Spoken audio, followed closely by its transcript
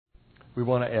we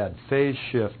want to add phase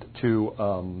shift to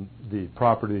the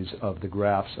properties of the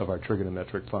graphs of our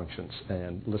trigonometric functions.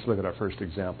 And let's look at our first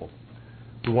example.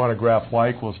 We want to graph y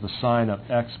equals the sine of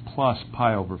x plus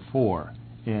pi over 4.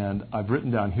 And I've written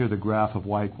down here the graph of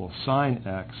y equals sine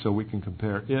x, so we can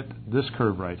compare this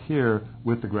curve right here,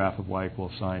 with the graph of y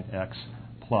equals sine x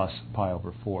plus pi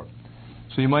over 4.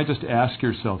 So you might just ask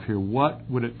yourself here, what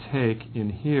would it take in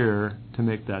here to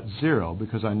make that 0?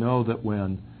 Because I know that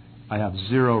when I have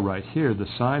 0 right here, the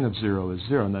sine of 0 is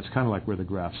 0, and that's kind of like where the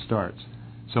graph starts.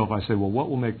 So if I say, well, what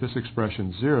will make this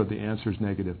expression 0? The answer is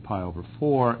negative pi over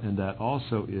 4, and that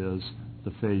also is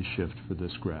the phase shift for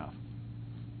this graph.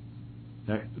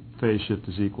 That phase shift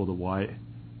is equal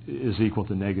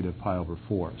to negative pi over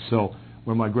 4. So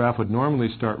where my graph would normally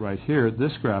start right here,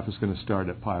 this graph is going to start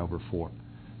at pi over 4.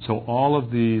 So all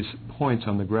of these points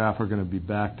on the graph are going to be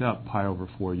backed up pi over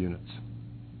 4 units.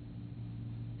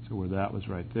 So where that was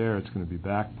right there, it's going to be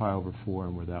back pi over 4,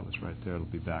 and where that was right there, it'll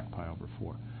be back pi over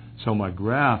 4. So my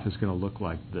graph is going to look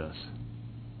like this.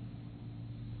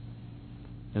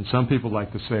 And some people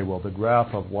like to say, well, the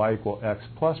graph of y equal x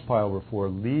plus pi over 4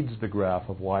 leads the graph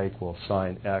of y equals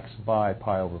sine x by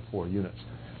pi over 4 units.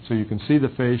 So you can see the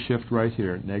phase shift right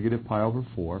here, negative pi over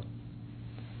 4.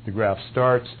 The graph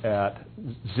starts at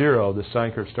 0, the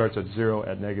sine curve starts at 0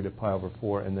 at negative pi over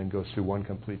 4 and then goes through one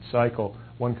complete cycle.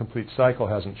 One complete cycle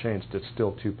hasn't changed, it's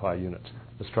still 2 pi units.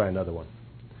 Let's try another one.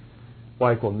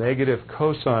 Y equal negative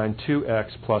cosine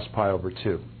 2x plus pi over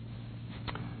 2.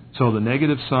 So the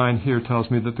negative sign here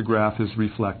tells me that the graph is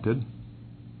reflected.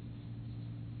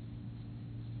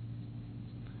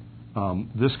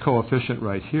 This coefficient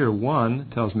right here,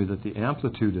 1, tells me that the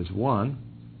amplitude is 1.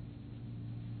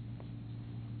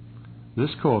 This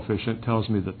coefficient tells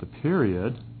me that the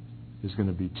period is going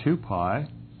to be 2 pi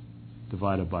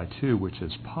divided by 2, which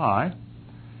is pi.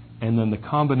 And then the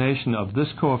combination of this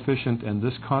coefficient and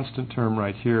this constant term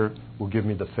right here will give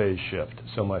me the phase shift.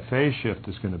 So my phase shift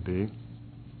is going to be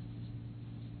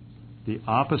the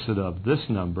opposite of this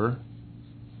number,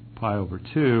 pi over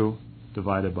 2,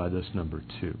 divided by this number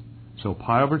 2. So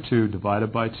pi over 2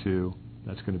 divided by 2,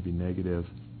 that's going to be negative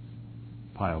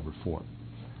pi over 4.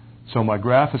 So my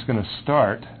graph is going to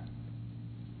start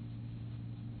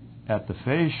at the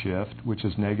phase shift, which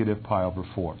is negative pi over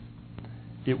 4.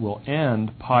 It will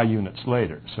end pi units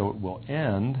later. So it will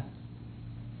end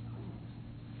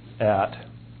at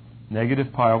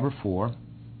negative pi over 4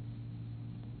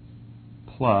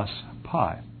 plus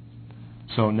pi.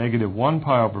 So negative 1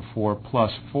 pi over 4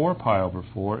 plus 4 pi over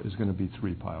 4 is going to be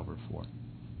 3 pi over 4.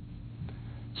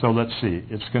 So let's see.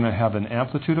 It's going to have an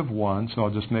amplitude of 1, so I'll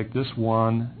just make this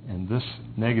 1 and this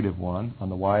negative 1 on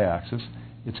the y-axis.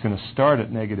 It's going to start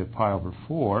at negative pi over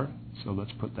 4, so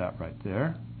let's put that right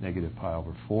there, negative pi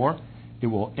over 4. It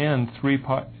will end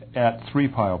at 3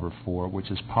 pi over 4,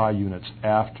 which is pi units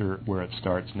after where it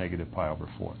starts, negative pi over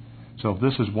 4. So if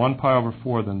this is 1 pi over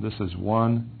 4, then this is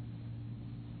 1,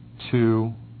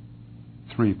 2,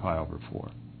 3 pi over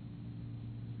 4.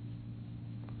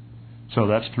 So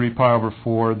that's 3 pi over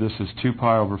 4. This is 2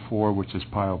 pi over 4, which is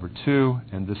pi over 2,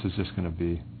 and this is just going to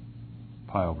be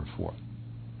pi over 4.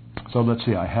 So let's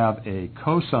see, I have a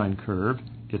cosine curve.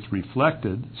 It's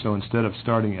reflected, so instead of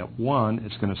starting at 1,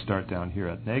 it's going to start down here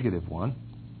at negative 1.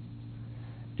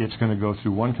 It's going to go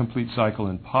through one complete cycle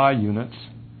in pi units,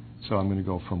 so I'm going to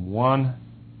go from 1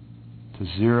 to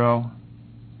 0,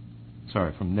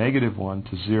 from negative 1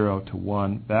 to 0 to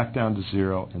 1, back down to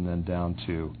 0, and then down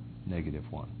to negative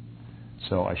 1.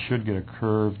 So I should get a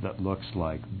curve that looks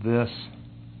like this,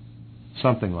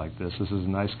 something like this. This is a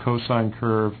nice cosine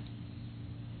curve.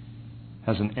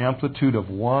 Has an amplitude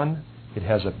of 1. It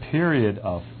has a period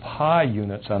of pi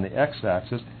units on the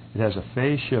x-axis. It has a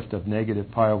phase shift of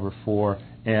negative pi over 4,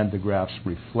 and the graph's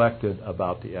reflected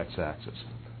about the x-axis.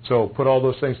 So put all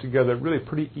those things together, really a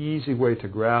pretty easy way to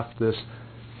graph this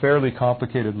fairly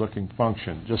complicated looking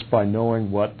function just by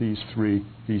knowing what these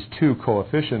two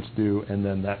coefficients do and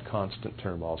then that constant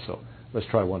term also. Let's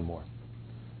try one more.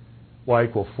 Y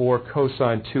equal 4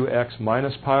 cosine 2x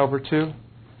minus pi over 2.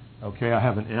 Okay, I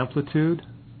have an amplitude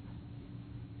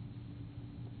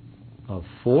of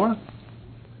 4.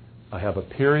 I have a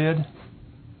period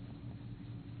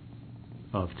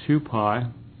of 2 pi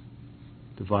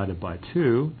divided by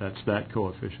 2. That's that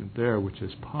coefficient there, which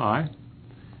is pi.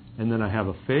 And then I have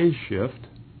a phase shift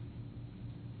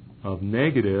of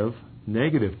negative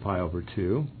pi over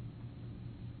 2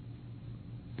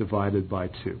 divided by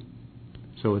 2.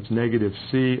 So it's negative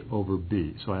c over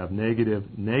b. So I have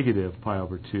negative pi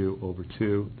over 2 over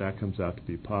 2. That comes out to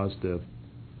be positive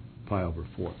pi over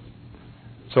 4.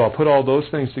 So I'll put all those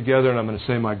things together, and I'm going to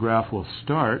say my graph will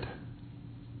start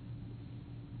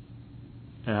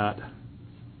at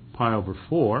pi over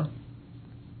 4.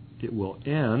 It will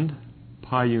end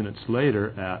pi units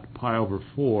later at pi over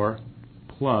 4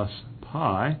 plus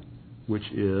pi,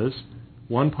 which is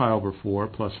 1 pi over 4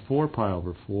 plus 4 pi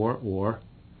over 4, or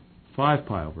 5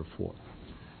 pi over 4.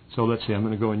 So let's see, I'm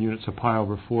going to go in units of pi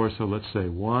over 4, so let's say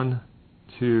 1,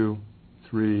 2,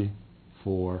 3,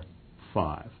 4,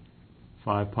 5.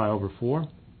 5 pi over 4,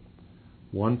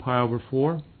 1 pi over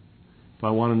 4. If I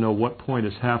want to know what point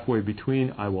is halfway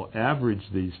between, I will average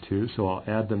these two, so I'll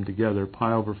add them together.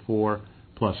 Pi over 4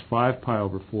 plus 5 pi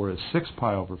over 4 is 6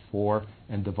 pi over 4,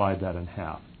 and divide that in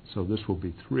half. So this will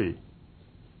be 3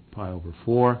 pi over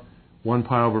 4. 1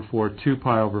 pi over 4, 2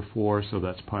 pi over 4, so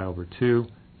that's pi over 2.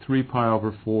 3 pi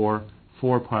over 4,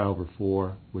 4 pi over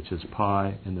 4, which is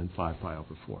pi, and then 5 pi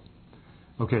over 4.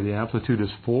 Okay, the amplitude is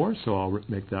 4, so I'll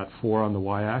make that 4 on the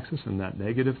y-axis and that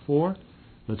negative 4.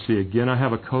 Let's see, again I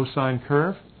have a cosine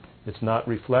curve. It's not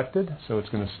reflected, so it's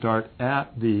going to start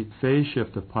at the phase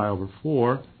shift of pi over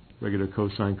 4. Regular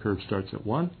cosine curve starts at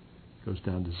 1, goes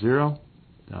down to 0,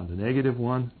 down to negative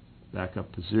 1, back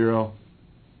up to 0,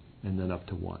 and then up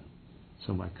to 1.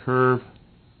 So my curve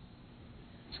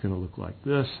is going to look like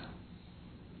this.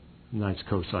 Nice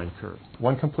cosine curve.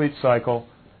 One complete cycle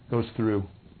goes through,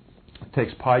 it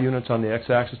takes pi units on the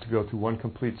x-axis to go through one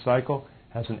complete cycle,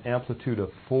 has an amplitude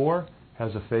of 4,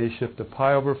 has a phase shift of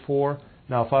pi over 4.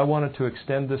 Now if I wanted to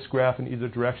extend this graph in either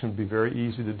direction, it would be very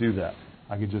easy to do that.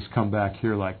 I could just come back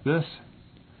here like this,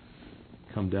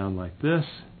 come down like this,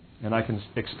 and I can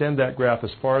extend that graph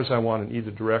as far as I want in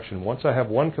either direction. Once I have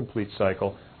one complete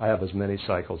cycle, I have as many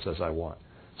cycles as I want.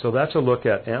 So that's a look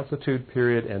at amplitude,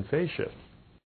 period, and phase shift.